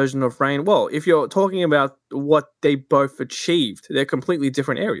unsuccessful version of Rain, well, if you're talking about what they both achieved, they're completely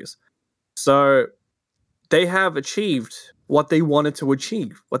different areas. So they have achieved what they wanted to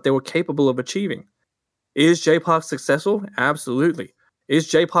achieve, what they were capable of achieving. Is J-Park successful? Absolutely. Is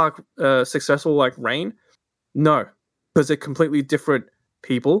J-Park successful like Rain? No, because they're completely different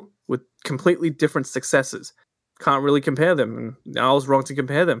people with completely different successes. Can't really compare them, and I was wrong to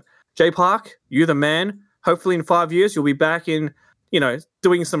compare them. J-Park, you're the man. Hopefully in 5 years, you'll be back in,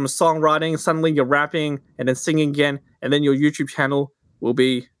 doing some songwriting. Suddenly you're rapping and then singing again. And then your YouTube channel will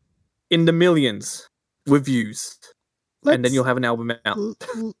be in the millions with views. And then you'll have an album out.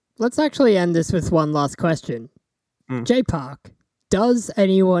 Let's actually end this with one last question. J-Park, does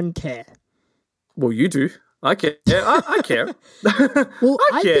anyone care? Well, you do. I care. I care. Well,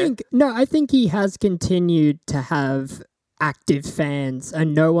 I think he has continued to have active fans,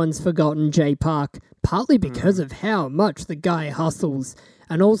 and no one's forgotten J-Park, partly because of how much the guy hustles,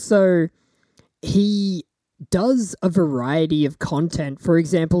 and also he does a variety of content. For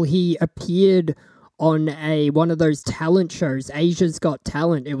example, he appeared on one of those talent shows, Asia's Got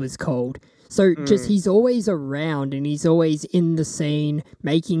Talent it was called. So just he's always around, and he's always in the scene,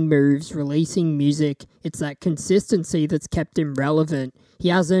 making moves, releasing music. It's that consistency that's kept him relevant. He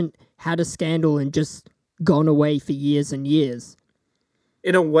hasn't had a scandal and just gone away for years and years.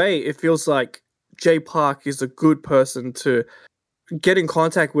 In a way, it feels like J-Park is a good person to get in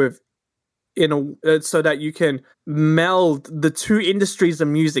contact with so that you can meld the two industries of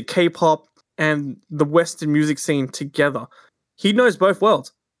music, K-pop and the Western music scene together. He knows both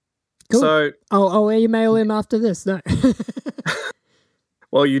worlds. Cool. So I'll email him after this. No.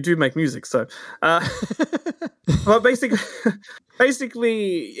 Well, you do make music, so. But basically,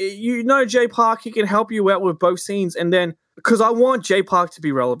 Jay Park, he can help you out with both scenes, and then because I want Jay Park to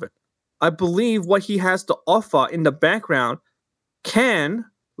be relevant, I believe what he has to offer in the background can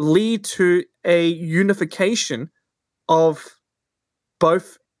lead to a unification of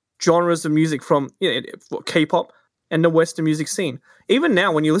both genres of music from K-pop and the Western music scene. Even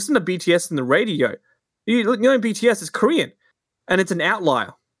now, when you listen to BTS in the radio, BTS is Korean, and it's an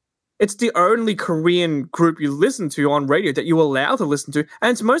outlier. It's the only Korean group you listen to on radio that you allow to listen to,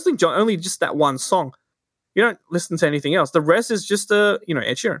 and it's mostly only just that one song. You don't listen to anything else. The rest is just Ed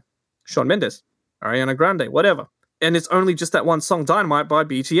Sheeran, Shawn Mendes, Ariana Grande, whatever. And it's only just that one song, Dynamite, by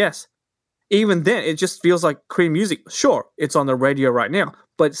BTS. Even then, it just feels like Korean music. Sure, it's on the radio right now,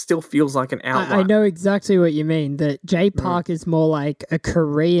 but it still feels like an outlier. I know exactly what you mean, that Jay Park is more like a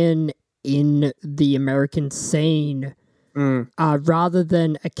Korean in the American scene. Rather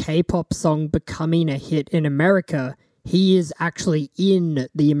than a K-pop song becoming a hit in America, he is actually in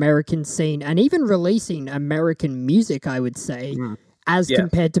the American scene and even releasing American music, I would say, as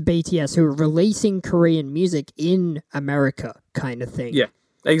compared to BTS, who are releasing Korean music in America kind of thing. Yeah,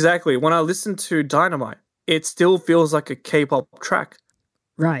 exactly. When I listen to Dynamite, it still feels like a K-pop track.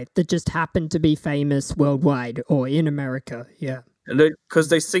 Right, that just happened to be famous worldwide or in America, yeah. Because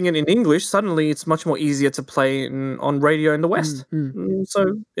they sing it in English, suddenly it's much more easier to play on radio in the West.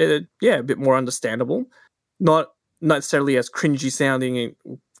 So, a bit more understandable. Not necessarily as cringy sounding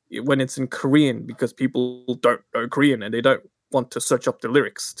when it's in Korean, because people don't know Korean and they don't want to search up the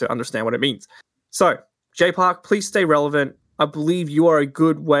lyrics to understand what it means. So, Jay Park, please stay relevant. I believe you are a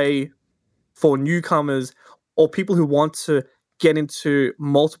good way for newcomers or people who want to get into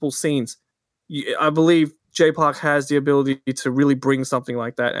multiple scenes. I believe Jay Park has the ability to really bring something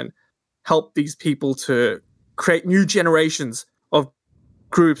like that and help these people to create new generations of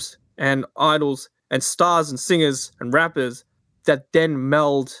groups and idols and stars and singers and rappers that then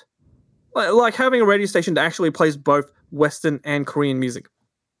meld, like having a radio station that actually plays both Western and Korean music.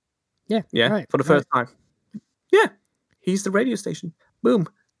 Yeah, right, for the first time. Yeah, he's the radio station. Boom.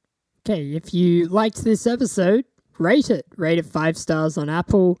 Okay, if you liked this episode, rate it. Rate it 5 stars on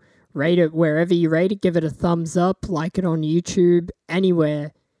Apple. Rate it wherever you rate it. Give it a thumbs up. Like it on YouTube.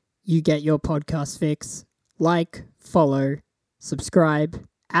 Anywhere you get your podcast fix. Like, follow, subscribe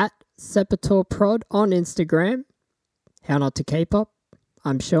at SeparatorProd on Instagram. How Not to K-Pop.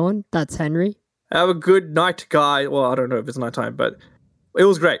 I'm Sean. That's Henry. Have a good night, guy. Well, I don't know if it's nighttime, but it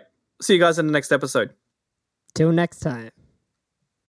was great. See you guys in the next episode. Till next time.